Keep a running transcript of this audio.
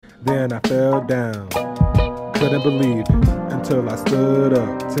Then I fell down. Couldn't believe it until I stood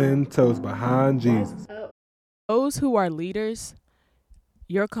up 10 toes behind Jesus. Those who are leaders,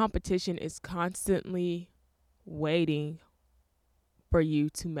 your competition is constantly waiting for you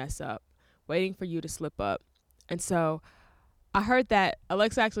to mess up, waiting for you to slip up. And so I heard that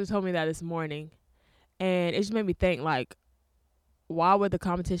Alexa actually told me that this morning, and it just made me think, like, why would the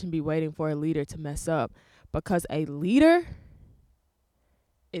competition be waiting for a leader to mess up? Because a leader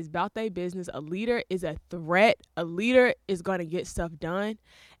is about their business. A leader is a threat. A leader is going to get stuff done.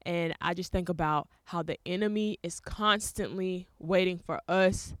 And I just think about how the enemy is constantly waiting for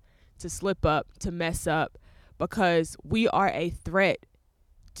us to slip up, to mess up, because we are a threat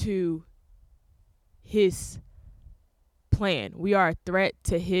to his plan. We are a threat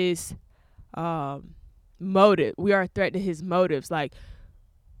to his motive. We are a threat to his motives. Like,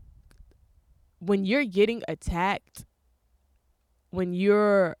 when you're getting attacked, when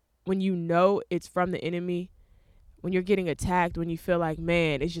you know it's from the enemy, when you're getting attacked, when you feel like,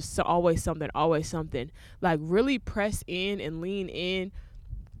 man, it's just always something, like, really press in and lean in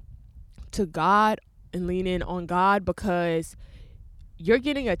to God and lean in on God, because you're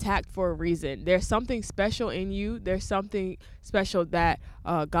getting attacked for a reason. There's something special in you. There's something special that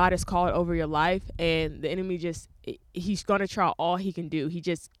God has called over your life, and the enemy he's going to try all he can do. He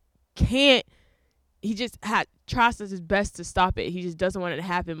just can't. He just tries his best to stop it. He just doesn't want it to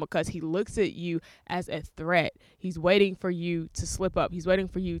happen, because he looks at you as a threat. He's waiting for you to slip up. He's waiting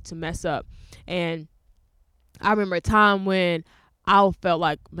for you to mess up. And I remember a time when I felt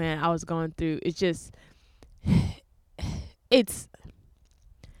like, man, I was going through, it's,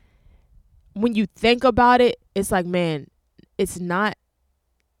 when you think about it, it's like, man, it's not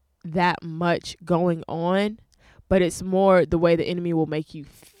that much going on, but it's more the way the enemy will make you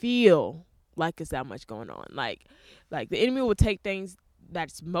feel like it's that much going on. Like the enemy will take things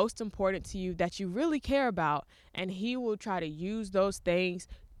that's most important to you, that you really care about, and he will try to use those things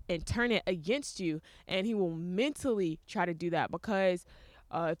and turn it against you. And he will mentally try to do that, because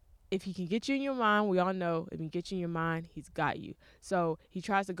if he can get you in your mind, we all know, if he can get you in your mind, he's got you. So he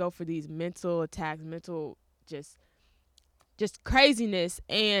tries to go for these mental attacks, mental just craziness.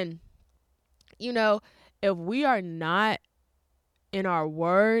 And, if we are not in our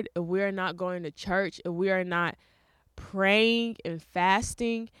word, if we are not going to church, if we are not praying and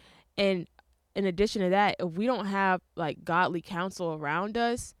fasting, and in addition to that, if we don't have like godly counsel around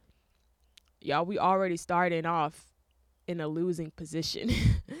us, y'all, we already starting off in a losing position.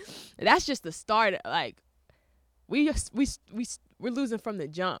 That's just the start. Like, we're losing from the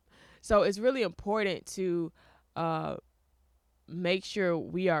jump. So it's really important to make sure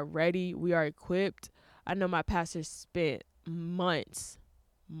we are ready, we are equipped. I know my pastor spent months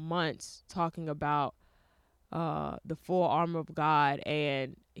talking about the full armor of God,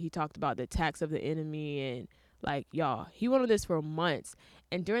 and he talked about the attacks of the enemy, and like, y'all, he went on this for months.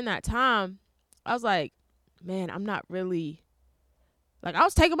 And during that time, I was like, man, I'm not really, like, I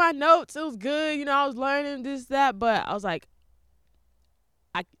was taking my notes, it was good, I was learning this, that, but I was like,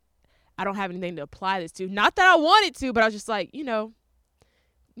 I don't have anything to apply this to. Not that I wanted to, but I was just like, we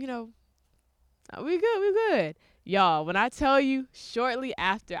good. Y'all, when I tell you, shortly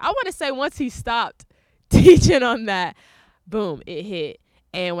after, I want to say once he stopped teaching on that, boom, it hit.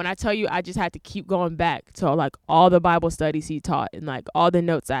 And when I tell you, I just had to keep going back to like all the Bible studies he taught and like all the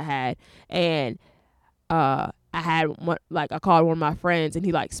notes I had. And I had one, like, I called one of my friends, and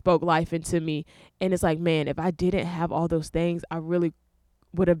he like spoke life into me. And it's like, man, if I didn't have all those things, I really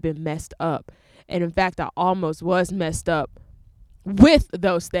would have been messed up. And in fact, I almost was messed up with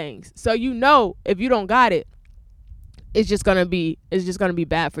those things. So, if you don't got it, it's just gonna be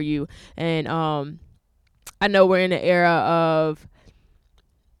bad for you. And I know we're in an era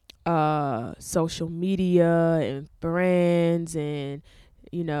of social media and friends, and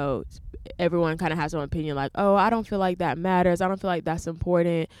everyone kind of has their own opinion, like, oh, I don't feel like that matters, I don't feel like that's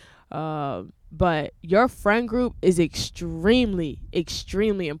important. But your friend group is extremely,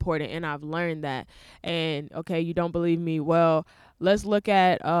 extremely important, and I've learned that. And okay, you don't believe me? Well, let's look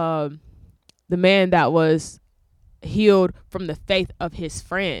at the man that was healed from the faith of his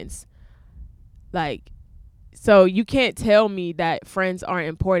friends. Like, so you can't tell me that friends aren't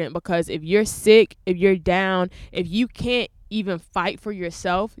important, because if you're sick, if you're down, if you can't even fight for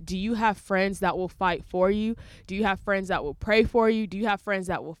yourself, do you have friends that will fight for you? Do you have friends that will pray for you? Do you have friends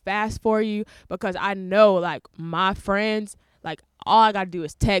that will fast for you? Because I know, like, my friends, like, all I gotta do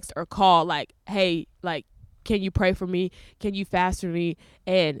is text or call, like, hey, like, can you pray for me? Can you fast for me?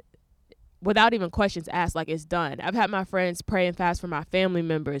 And without even questions asked, like, it's done. I've had my friends pray and fast for my family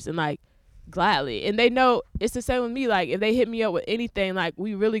members, and like, gladly. And they know it's the same with me. Like, if they hit me up with anything, like,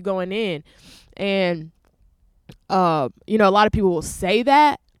 we really going in. And, you know, a lot of people will say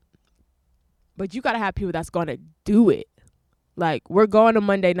that, but you got to have people that's going to do it. Like, we're going to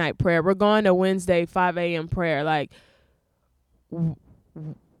Monday night prayer. We're going to Wednesday 5 a.m. prayer. Like,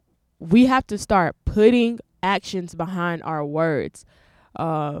 we have to start putting actions behind our words.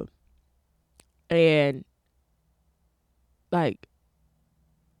 And, like,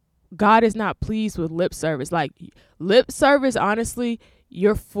 God is not pleased with lip service. Like, lip service, honestly,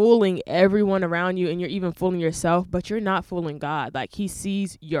 you're fooling everyone around you, and you're even fooling yourself, but you're not fooling God. Like, he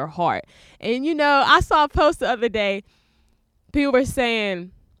sees your heart. And, you know, I saw a post the other day. People were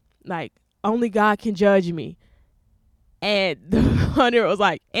saying, like, only God can judge me. And the hunter was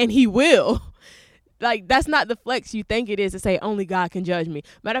like, and he will. Like, that's not the flex you think it is to say only God can judge me.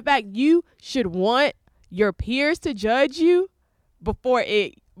 Matter of fact, you should want your peers to judge you before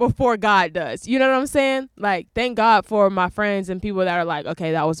God does. You know what I'm saying? Like, thank God for my friends and people that are like,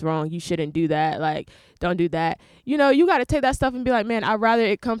 okay, that was wrong. You shouldn't do that. Like, don't do that. You know, you got to take that stuff and be like, man, I'd rather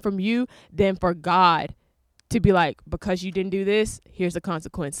it come from you than for God to be like, because you didn't do this, here's the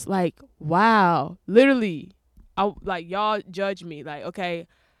consequence. Like, wow. Literally, like, y'all judge me. Like, okay,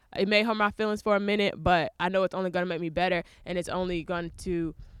 it may hurt my feelings for a minute, but I know it's only going to make me better, and it's only going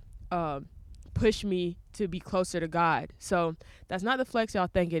to push me to be closer to God. So that's not the flex y'all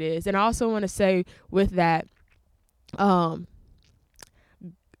think it is. And I also want to say with that, God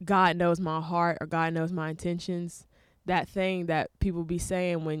knows my heart, or God knows my intentions. That thing that people be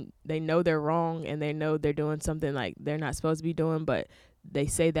saying when they know they're wrong and they know they're doing something like they're not supposed to be doing, but they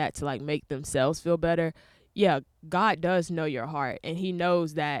say that to, like, make themselves feel better. Yeah, God does know your heart, and he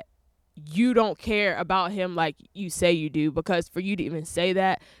knows that you don't care about him like you say you do, because for you to even say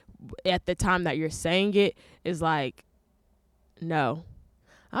that at the time that you're saying it is like, no.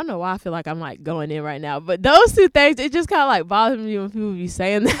 I don't know why I feel like I'm, like, going in right now, but those two things, it just kind of, like, bothers me when people be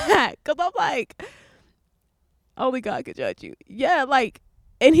saying that, because I'm like, only God can judge you. Yeah, like,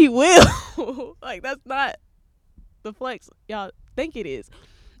 and he will. Like, that's not the flex y'all think it is.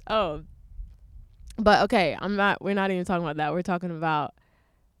 But okay, we're not even talking about that. We're talking about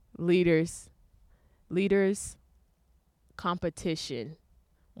leaders, competition,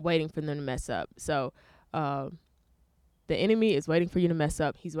 waiting for them to mess up. So, the enemy is waiting for you to mess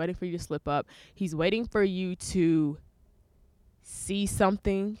up. He's waiting for you to slip up. He's waiting for you to see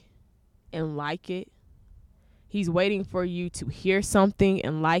something and like it. He's waiting for you to hear something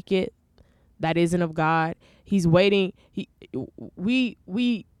and like it that isn't of God. He's waiting. We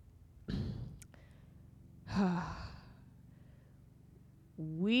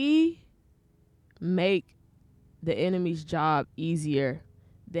make the enemy's job easier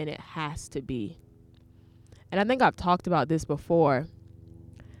than it has to be. And I think I've talked about this before.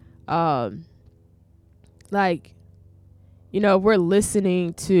 Like, you know, we're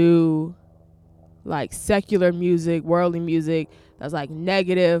listening to, like, secular music, worldly music that's, like,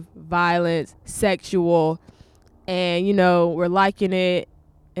 negative, violence, sexual, and, you know, we're liking it,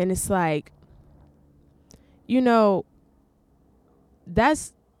 and it's like, you know,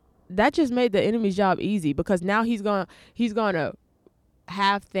 that just made the enemy's job easy, because now he's gonna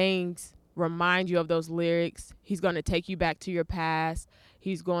have things remind you of those lyrics. He's gonna take you back to your past.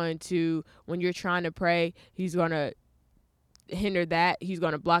 He's going to, when you're trying to pray, he's gonna hinder that. He's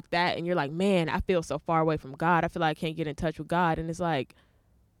going to block that. And you're like, man, I feel so far away from God. I feel like I can't get in touch with God. And it's like,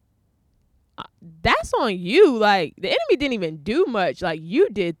 that's on you. Like, the enemy didn't even do much. Like, you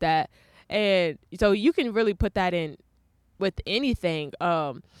did that. And so you can really put that in with anything.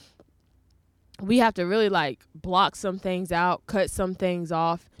 We have to really, like, block some things out, cut some things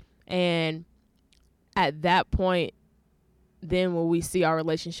off. And at that point, then will we see our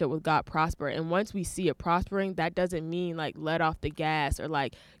relationship with God prosper. And once we see it prospering, that doesn't mean, like, let off the gas or,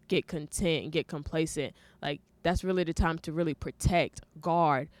 like, get content and get complacent. Like, that's really the time to really protect,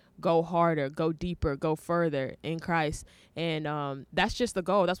 guard, go harder, go deeper, go further in Christ. And that's just the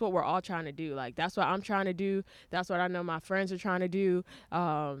goal. That's what we're all trying to do. Like, that's what I'm trying to do. That's what I know my friends are trying to do.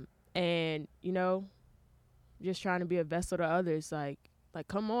 And, you know, just trying to be a vessel to others. Like,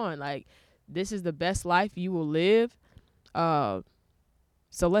 come on. Like, this is the best life you will live. So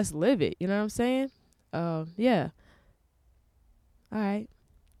let's live it. You know what I'm saying? Yeah. All right.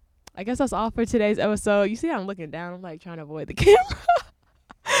 I guess that's all for today's episode. You see how I'm looking down? I'm, like, trying to avoid the camera.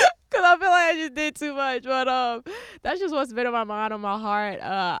 Because I feel like I just did too much. But that's just what's been on my mind, on my heart.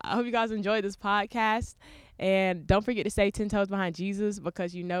 I hope you guys enjoyed this podcast. And don't forget to stay 10 toes behind Jesus,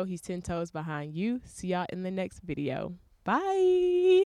 because you know he's 10 toes behind you. See y'all in the next video. Bye.